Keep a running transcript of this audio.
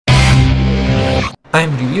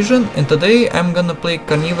I'm Revision and today I'm gonna play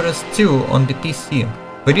Carnivorous 2 on the PC.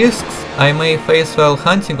 The risks I may face while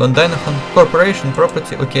hunting on Dino Corporation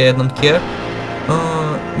property, okay, I don't care.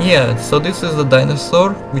 Yeah, so this is the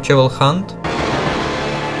dinosaur which I will hunt.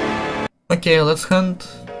 Okay, let's hunt.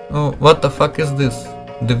 Oh, what the fuck is this?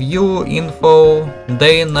 The view, info,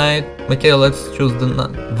 day, night. Okay, let's choose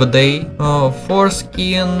the day. Oh,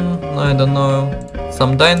 foreskin, I don't know.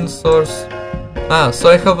 Some dinosaurs. Ah, so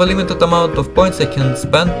I have a limited amount of points I can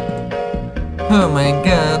spend. Oh my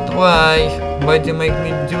god, why? Why do you make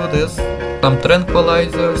me do this? Some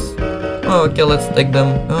tranquilizers. Oh, okay, let's take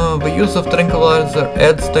them. Oh, the use of tranquilizer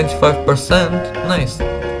adds 25%. Nice.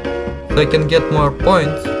 So I can get more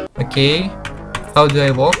points. Okay. How do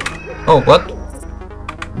I walk? Oh, what?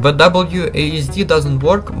 The WASD doesn't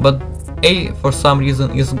work, but A for some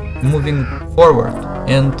reason is moving forward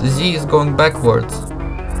and Z is going backwards.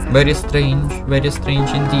 Very strange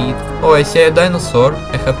indeed. Oh, I see a dinosaur.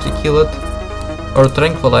 I have to kill it. Or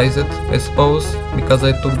tranquilize it, I suppose, because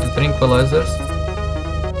I took the tranquilizers.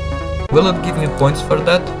 Will it give me points for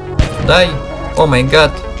that? Die! Oh my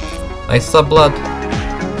god! I saw blood.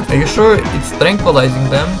 Are you sure it's tranquilizing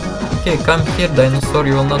them? Okay, come here dinosaur,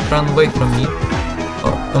 you will not run away from me.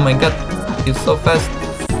 Oh my god, he's so fast.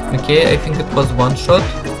 Okay, I think it was one shot.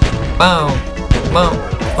 Pow! Pow!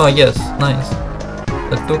 Oh yes, nice.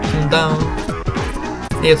 I took him down.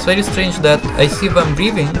 Yeah, it's very strange that I see them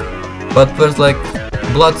breathing, but there's like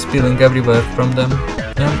blood spilling everywhere from them.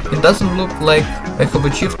 And it doesn't look like I have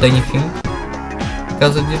achieved anything,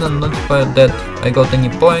 because I didn't notify that I got any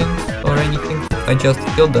points or anything. I just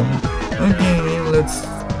killed them. Okay, let's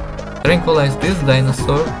tranquilize this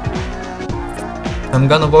dinosaur. I'm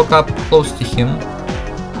gonna walk up close to him.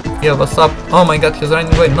 Yeah, what's up? Oh my god, he's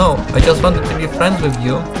running away. No, I just wanted to be friends with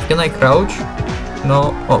you. Can I crouch?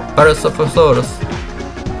 No. Oh, Parasaurus.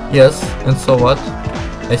 Yes, and so what?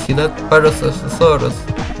 I see that. Parasaurus.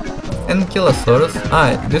 And Kilosaurus.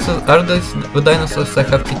 Ah, are these the dinosaurs I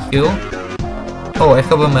have to kill? Oh, I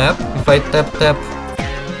have a map. If I tap.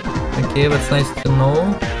 Okay, that's nice to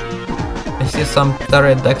know. I see some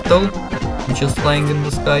pterodactyl, which is flying in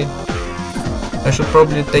the sky. I should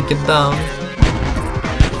probably take it down.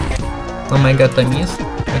 Oh my god, I missed.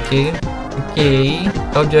 Okay.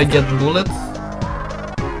 How do I get bullets?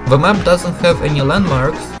 The map doesn't have any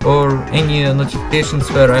landmarks or any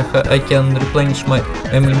notifications where I can replenish my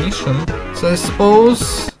ammunition. So I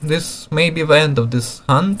suppose this may be the end of this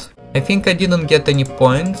hunt. I think I didn't get any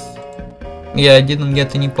points. Yeah, I didn't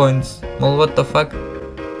get any points. Well, what the fuck?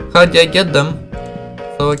 How do I get them?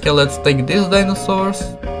 So okay, let's take these dinosaurs.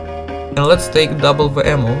 And let's take double the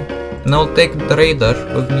ammo. And I'll take the radar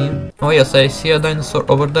with me. Oh yes, I see a dinosaur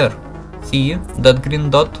over there. See? That green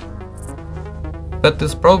dot? That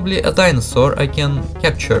is probably a dinosaur I can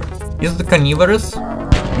capture. Is the carnivorous?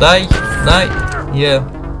 Die! Yeah.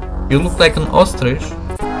 You look like an ostrich,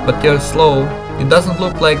 but you're slow. It doesn't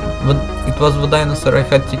look like it was the dinosaur I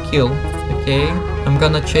had to kill. Okay, I'm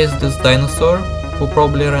gonna chase this dinosaur, who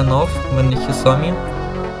probably ran off when he saw me.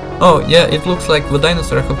 Oh yeah, it looks like the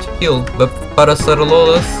dinosaur I have to kill, the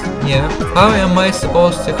Parasaurolophus. Yeah. How am I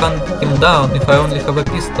supposed to hunt him down if I only have a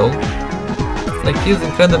pistol? Like, he's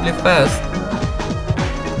incredibly fast.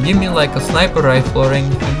 Give me like a sniper rifle or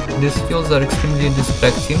anything. These hills are extremely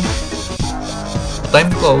distracting. But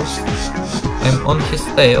I'm close. I'm on his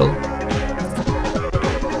tail.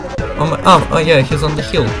 Oh yeah, he's on the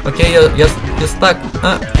hill. Okay, yes, he's stuck.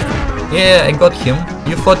 Yeah, I got him.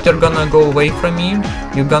 You thought you're gonna go away from me?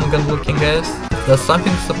 You gun looking ass. Does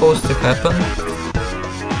something supposed to happen?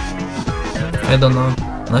 I don't know.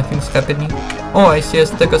 Nothing's happening. Oh, I see a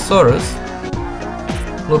Stegosaurus.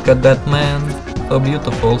 Look at that man. So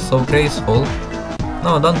beautiful, so graceful.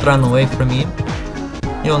 No, don't run away from me.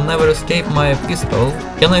 You'll never escape my pistol.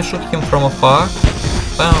 Can I shoot him from afar?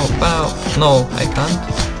 Pow, pow. No, I can't.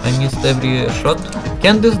 I missed every shot.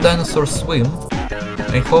 Can this dinosaur swim?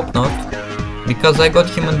 I hope not. Because I got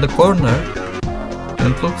him in the corner.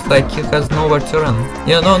 And it looks like he has nowhere to run.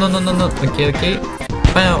 Yeah, no. Okay.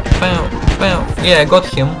 Pow, pow, pow. Yeah, I got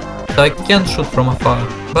him. So I can't shoot from afar.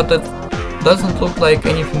 But it doesn't look like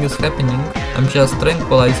anything is happening. I'm just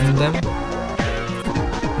tranquilizing them.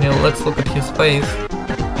 Yeah, let's look at his face.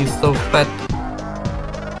 He's so fat.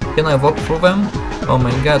 Can I walk through them? Oh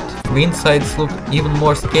my god, the insides look even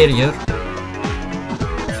more scarier.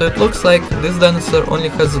 So it looks like this dinosaur only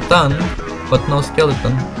has a tongue, but no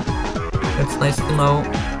skeleton. That's nice to know.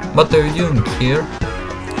 What are you doing here?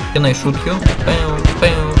 Can I shoot you?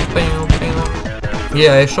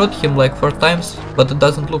 Yeah, I shot him like 4 times, but it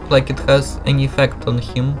doesn't look like it has any effect on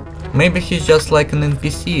him. Maybe he's just like an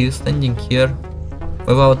NPC standing here,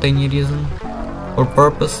 without any reason. for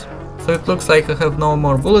purpose. So it looks like I have no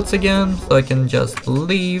more bullets again, so I can just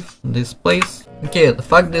leave this place. Okay,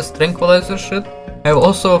 fuck this tranquilizer shit. I will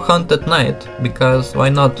also hunt at night, because why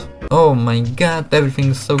not? Oh my god, everything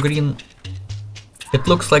is so green. It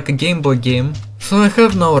looks like a Game Boy game. So I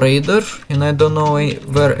have no radar, and I don't know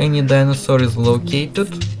where any dinosaur is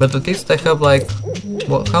located. But at least I have like,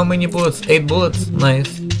 well, how many bullets? 8 bullets?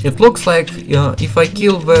 Nice. It looks like if I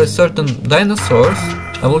kill the certain dinosaurs,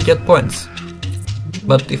 I will get points.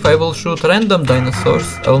 But if I will shoot random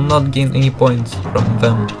dinosaurs, I will not gain any points from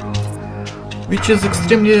them. Which is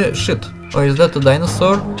extremely shit. Oh, is that a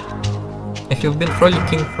dinosaur? I have been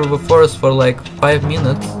frolicking through the forest for like 5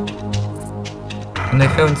 minutes. And I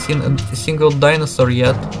haven't seen a single dinosaur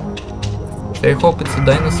yet. So I hope it's a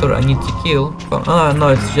dinosaur I need to kill. Oh no,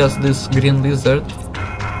 it's just this green lizard.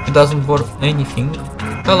 It doesn't worth anything.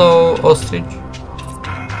 Hello, ostrich.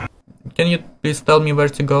 Can you please tell me where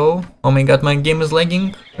to go? Oh my god, my game is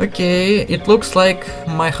lagging. Okay, it looks like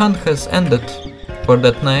my hunt has ended for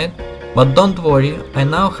that night. But don't worry, I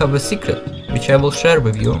now have a secret, which I will share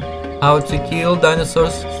with you. How to kill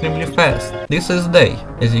dinosaurs extremely fast. This is day,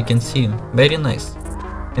 as you can see. Very nice.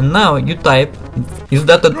 And now you type, is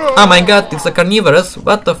that a... Oh my god, it's a carnivorous,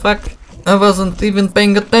 what the fuck? I wasn't even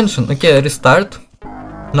paying attention. Okay, restart.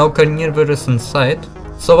 No carnivorous in sight.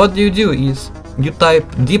 So what you do is, you type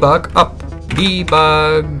debug up.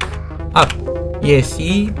 Debug up. Yeah,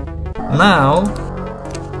 see? Now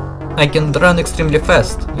I can run extremely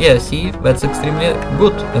fast. Yeah, see? That's extremely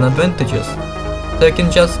good and advantageous. So I can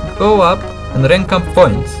just go up and rank up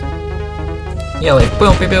points. Yeah, like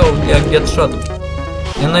boom, yeah, get shot.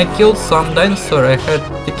 And I killed some dinosaur I had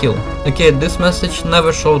to kill. Okay, this message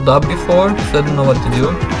never showed up before, so I don't know what to do.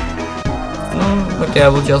 Okay, I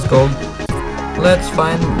will just go. Let's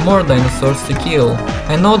find more dinosaurs to kill.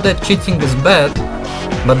 I know that cheating is bad,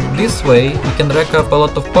 but this way you can rack up a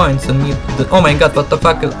lot of points and meet the... Oh my god, what the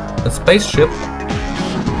fuck, a spaceship?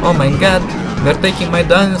 Oh my god, they're taking my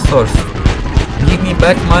dinosaurs. Give me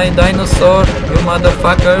back my dinosaur, you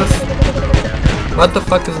motherfuckers. What the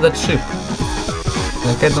fuck is that ship?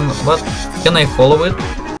 Like, I don't know, what? Can I follow it?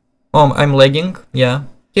 Oh, I'm lagging, yeah.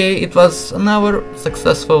 Okay, it was another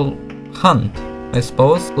successful hunt, I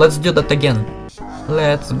suppose. Let's do that again.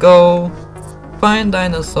 Let's go find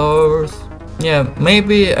dinosaurs. Yeah,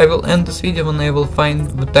 maybe I will end this video when I will find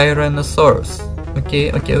the Tyrannosaurus.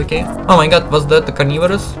 Okay. Oh my god, was that a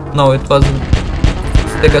carnivorous? No, it was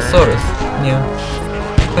Stegosaurus. Yeah.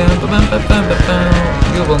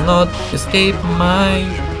 You will not escape my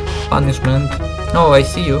punishment. Oh, I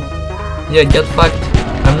see you. Yeah, get fucked.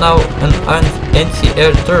 I'm now an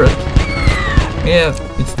anti-air turret. Yeah,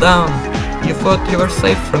 it's down. You thought you were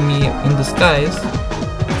safe from me in the skies.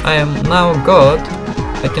 I am now God.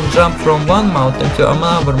 I can jump from one mountain to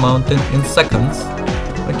another mountain in seconds.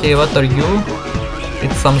 Okay, what are you?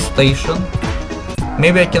 It's some station.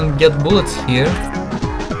 Maybe I can get bullets here.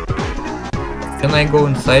 Can I go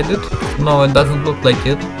inside it? No, it doesn't look like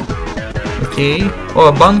it. Okay. Oh,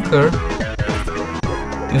 a bunker.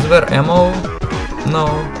 Is there ammo? No.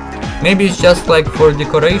 Maybe it's just like for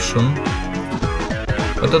decoration.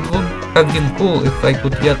 But it would have been cool if I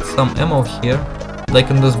could get some ammo here. Like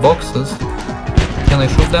in these boxes. Can I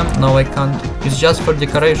shoot them? No, I can't. It's just for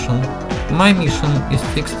decoration. My mission is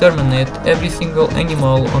to exterminate every single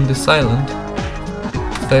animal on this island.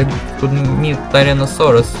 So I could meet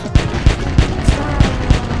Tyrannosaurus.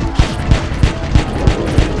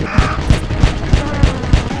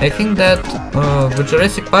 I think that the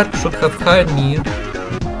Jurassic Park should have hired me,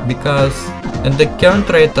 because at the current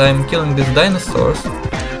rate I'm killing these dinosaurs,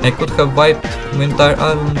 I could have wiped the entire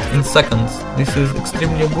island in seconds. This is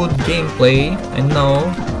extremely good gameplay, I know.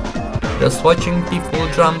 Just watching people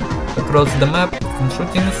jump across the map and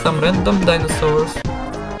shooting some random dinosaurs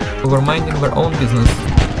who were minding their own business.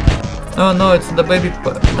 Oh no, it's the baby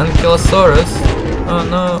Ankylosaurus. Oh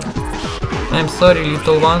no. I'm sorry,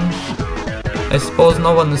 little one. I suppose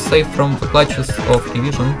no one is safe from the clutches of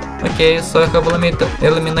division. Okay, so I have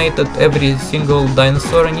eliminated every single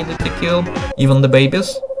dinosaur I needed to kill, even the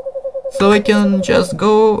babies. So I can just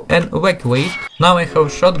go and evacuate. Now I have a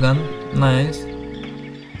shotgun. Nice.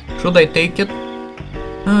 Should I take it?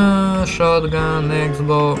 Shotgun,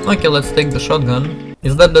 X-bow. Okay, let's take the shotgun.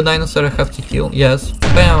 Is that the dinosaur I have to kill? Yes.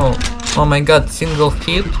 Pow! Oh my god, single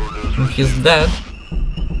hit and he's dead.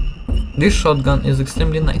 This shotgun is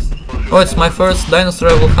extremely nice. Oh, it's my first dinosaur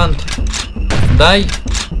I will hunt. Die!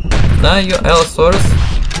 Die, you Allosaurus!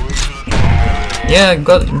 Yeah,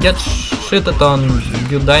 get shitted on,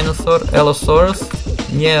 you dinosaur, Allosaurus.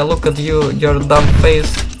 Yeah, look at you, your dumb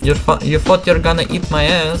face. You thought you're gonna eat my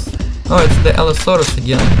ass. Oh, it's the Allosaurus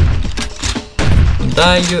again.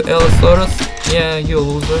 Die, you Allosaurus. Yeah, you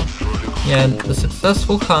loser. Yeah, a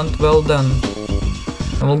successful hunt, well done.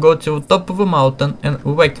 I will go to the top of a mountain and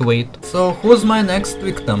evacuate. So, who's my next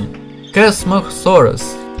victim?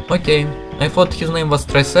 Chasmosaurus. Okay, I thought his name was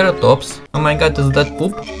Triceratops. Oh my god, is that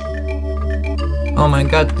poop? Oh my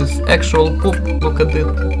god, this actual poop, look at it.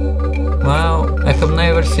 Wow, I have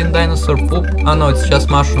never seen dinosaur poop. Oh no, it's just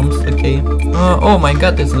mushrooms, okay. Oh my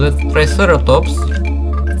god, it's the Triceratops.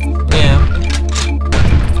 Yeah.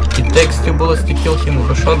 It takes 2 bullets to kill him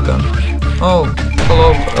with a shotgun. Oh,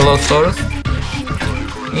 hello, Allosaurus.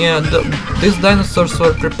 Yeah, these dinosaurs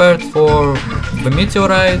were prepared for the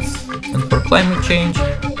meteorites and for climate change,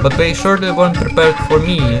 but they surely weren't prepared for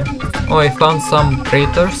me. Oh, I found some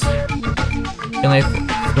craters. Can I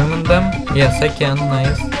swim in them? Yes, I can,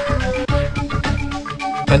 nice.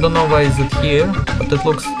 I don't know why is it here, but it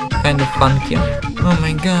looks kind of funky. Oh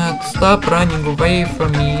my god, stop running away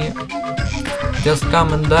from me. Just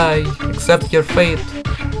come and die, accept your fate.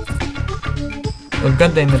 Oh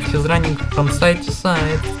goddammit, he's running from side to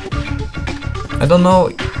side. I don't know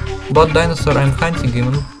what dinosaur I'm hunting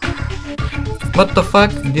even. What the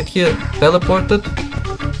fuck? Did he teleport it?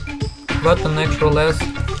 What an actual ass.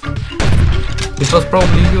 It was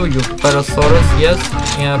probably you Parasaurus, yes?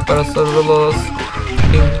 Yeah, Parasaurus.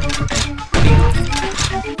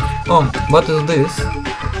 Oh, what is this?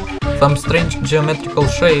 Some strange geometrical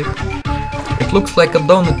shape. It looks like a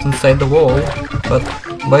donut inside the wall, but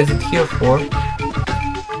what is it here for?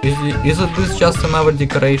 Is this just another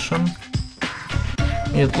decoration?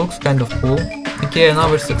 Yeah, it looks kind of cool. Okay,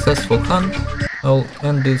 another successful hunt. I'll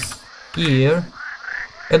end this here,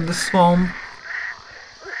 at the swamp.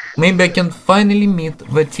 Maybe I can finally meet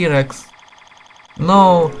the T-Rex.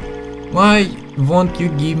 No, why won't you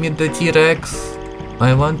give me the T-Rex?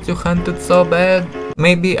 I want to hunt it so bad.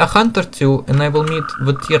 Maybe a hunt or two and I will meet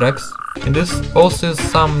the T-Rex. And this also is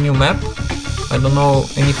some new map. I don't know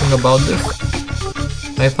anything about this.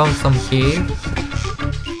 I found some cave.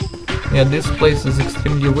 Yeah, this place is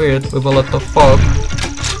extremely weird with a lot of fog.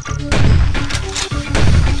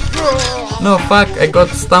 No, fuck, I got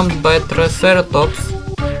stumped by a Triceratops.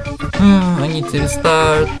 I need to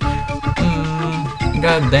restart.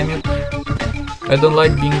 God damn it. I don't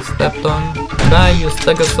like being stepped on. Die, you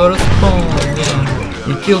Stegosaurus. Oh, yeah.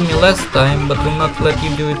 You killed me last time, but will not let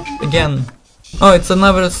you do it again. Oh, it's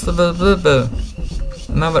another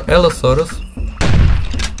Allosaurus.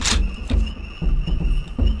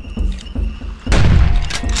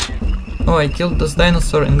 Oh, I killed this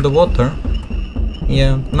dinosaur in the water.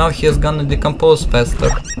 Yeah, now he is gonna decompose faster.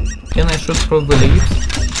 Can I shoot through the leaves?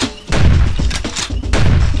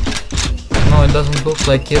 No, it doesn't look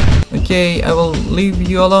like it. Okay, I will leave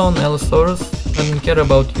you alone, Allosaurus. I don't care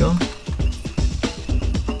about you.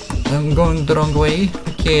 I'm going the wrong way.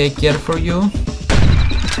 Okay, I care for you.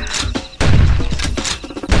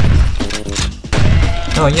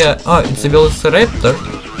 Oh yeah, oh, it's a Velociraptor.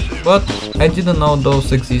 What? I didn't know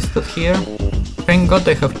those existed here. Thank god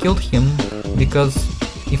I have killed him, because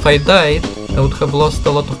if I died, I would have lost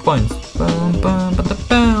a lot of points.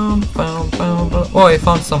 Oh, I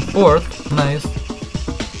found some fort. Nice.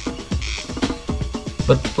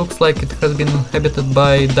 But looks like it has been inhabited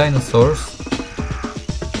by dinosaurs.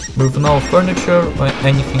 With no furniture or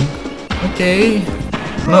anything. Okay.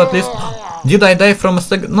 No, at least... Did I die from a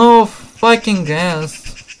second? No fucking ass.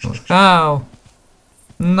 How?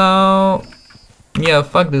 No. Yeah,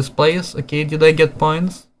 fuck this place. Okay, did I get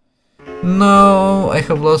points? No, I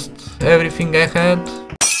have lost everything I had.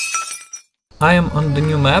 I am on the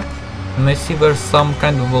new map, and I see there's some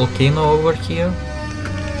kind of volcano over here.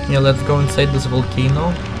 Yeah, let's go inside this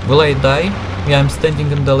volcano. Will I die? Yeah, I'm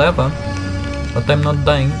standing in the lava, but I'm not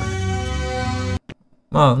dying.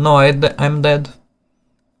 Oh, no, I'm dead.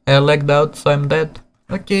 I lagged out, so I'm dead.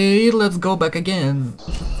 Okay, let's go back again.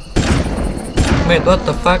 Wait, what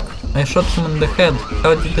the fuck? I shot him in the head.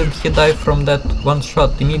 How didn't he die from that one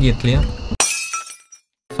shot immediately?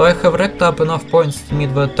 So I have racked up enough points to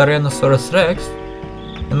meet the Tyrannosaurus Rex,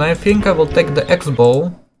 and I think I will take the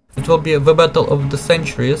X-Bow. It will be the battle of the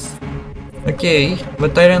centuries. Okay, the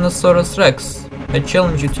Tyrannosaurus Rex. I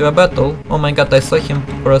challenge you to a battle. Oh my god, I saw him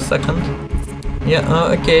for a second. Yeah,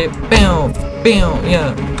 okay. Bam! Bam!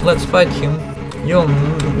 Yeah, let's fight him. You'll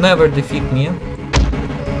never defeat me.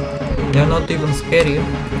 You're not even scary.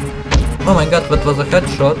 Oh my god, that was a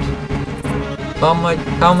headshot.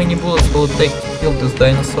 How many bullets will it take to kill this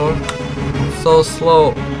dinosaur? It's so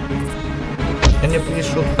slow. Can you please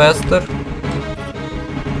shoot faster?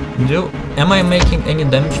 Am I making any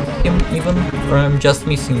damage to him even? Or I'm just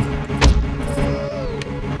missing?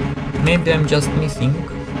 Maybe I'm just missing.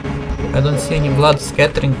 I don't see any blood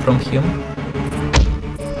scattering from him.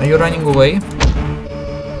 Are you running away?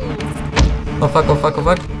 Oh fuck, oh fuck, oh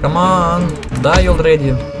fuck. Come on, die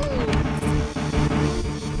already.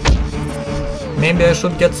 Maybe I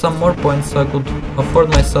should get some more points so I could afford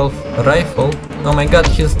myself a rifle. Oh my god,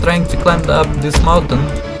 he's trying to climb up this mountain.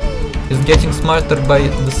 He's getting smarter by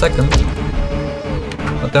the second.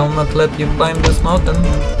 But I will not let you climb this mountain.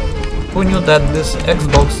 Who knew that this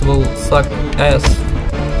Xbox will suck ass?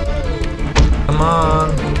 Come on.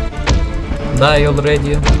 Die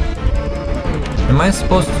already. Am I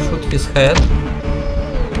supposed to shoot his head?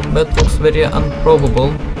 That looks very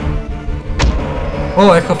improbable.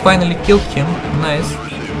 Oh, I have finally killed him. Nice.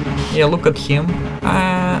 Yeah, look at him.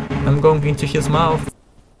 Ah, I'm going into his mouth.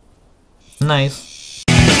 Nice.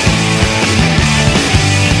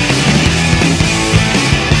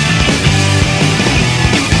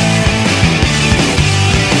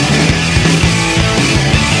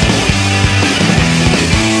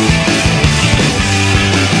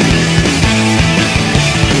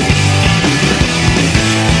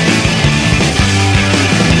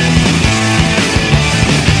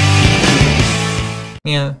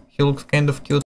 Yeah, he looks kind of cute.